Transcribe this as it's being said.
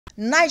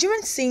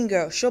Nigerian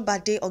singer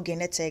Shobade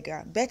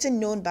Ogenetega, better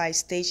known by his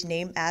stage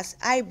name as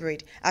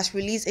Hybrid, has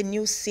released a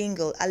new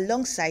single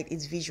alongside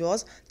its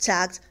visuals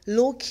tagged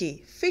Low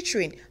Key,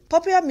 featuring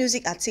popular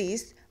music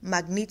artist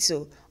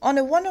Magneto. On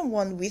a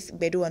one-on-one with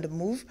Gbedu on the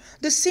Move,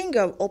 the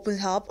singer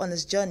opens up on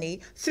his journey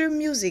through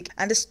music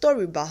and the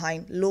story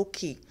behind Low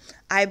Key.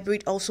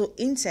 Hybrid also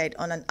hinted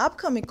on an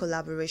upcoming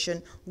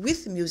collaboration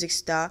with music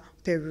star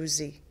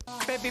Peruzzi.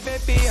 Baby,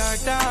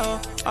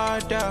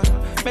 order.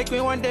 Make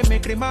me one day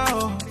make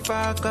rima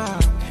fuck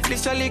up.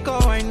 Literally go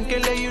and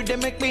kill you, they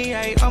make me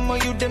high.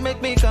 You, they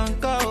make me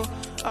go.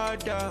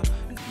 Order.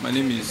 My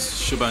name is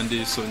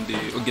Shobade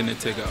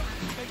Ogenetega,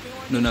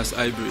 known as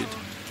Hybrid.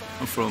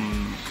 I'm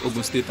from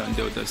Ogun State and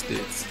Delta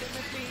State.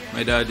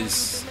 My dad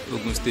is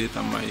Ogun State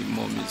and my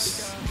mom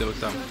is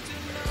Delta.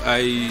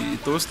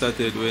 It all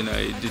started when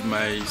I did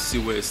my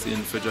C-West in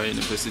Federal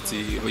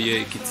University,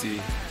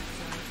 AIT.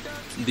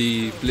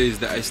 The place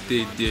that I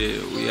stayed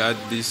there, we had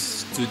this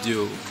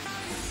studio,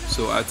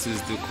 so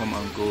artists do come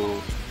and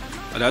go.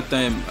 At that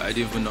time, I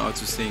didn't even know how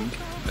to sing.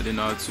 I didn't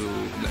know how to,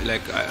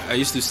 I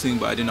used to sing,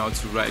 but I didn't know how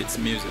to write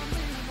music.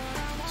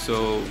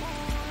 So,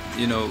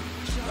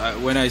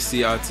 when I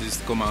see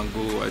artists come and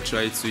go, I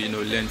try to,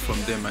 learn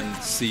from them and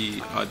see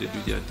how they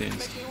do their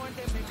things.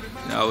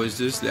 And I was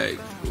just like,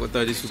 what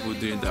are these people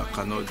doing that I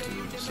cannot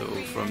do? So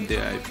from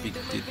there, I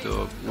picked it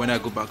up. When I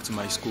go back to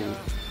my school,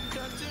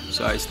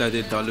 so I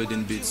started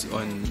downloading beats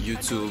on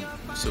YouTube.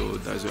 So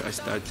that's where I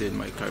started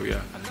my career.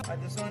 I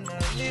just wanna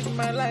live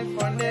my life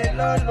on the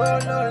low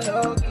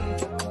key.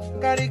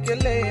 Carry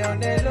Kele on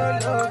the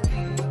low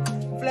key.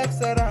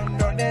 Flex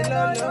around on the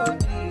low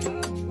key.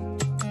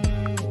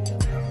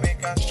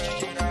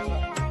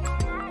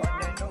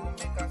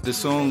 The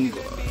song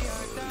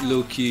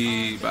Low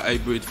Key by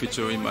Hybrid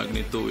featuring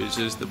Magneto is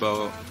just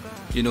about,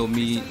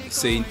 me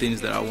saying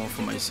things that I want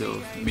for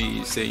myself.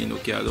 Me saying,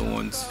 okay, I don't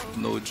want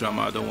no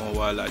drama, I don't want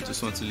wild, I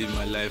just want to live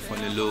my life on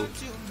the low,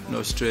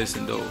 no stress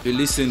and all. If you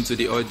listen to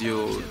the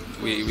audio,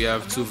 we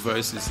have two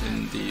verses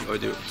in the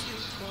audio,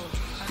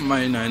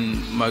 mine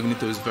and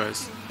Magneto's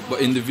verse.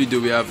 But in the video,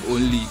 we have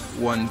only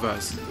one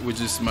verse, which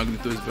is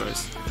Magneto's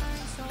verse.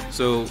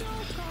 So,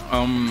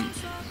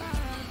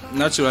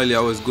 naturally, I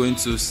was going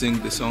to sing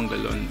the song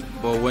alone,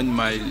 but when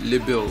my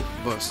label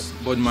boss,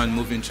 Bodman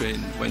Moving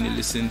Train, when he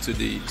listened to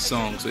the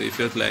song, so he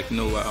felt like,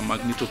 no,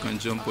 Magneto can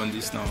jump on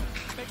this now.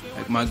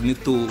 Like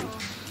Magneto,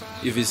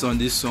 if it's on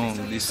this song,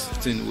 this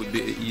thing would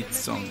be a hit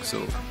song.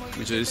 So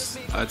we just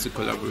had to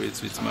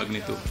collaborate with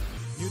Magneto.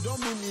 You don't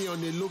meet me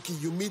on a low-key,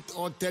 you meet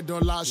on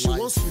 $10. She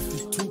wants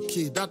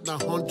 52K, that na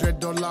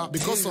 $100.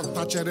 Because of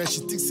Thatcher,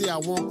 she thinks say I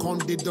won't come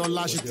the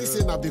dollar. She thinks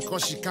say na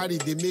because she carry,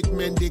 they make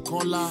men they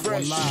call her.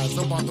 It's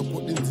not about to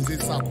put into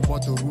this sack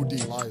about the Rudy.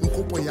 They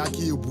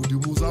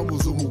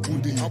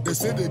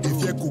say that they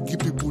fear cookie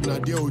people na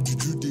there or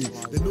juju day.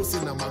 They know say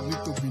na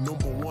Magneto be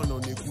 #1 on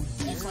a good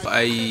day.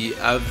 I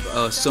have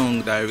a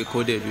song that I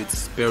recorded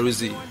with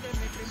Peruzzi.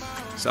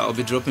 So I'll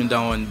be dropping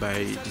that one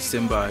by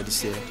December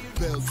this year.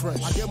 I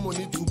get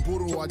money to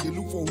borrow, I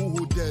look for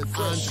who dead.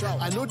 And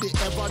I know they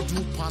ever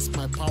do pass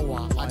my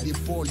power. I dey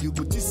fall, you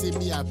go to see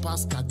me, I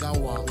pass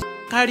Kagawa.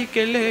 Carry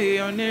Kele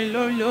on a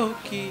low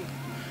key.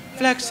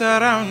 Flex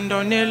around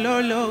on a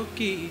low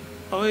key.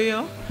 Oh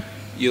yeah.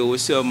 Yo,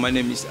 what's up? My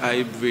name is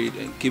Hybrid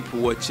and keep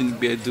watching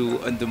Gbedu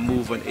on the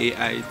Move on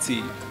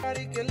AIT.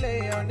 Carry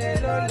Kele on a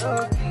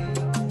low key.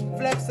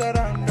 Flex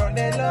around.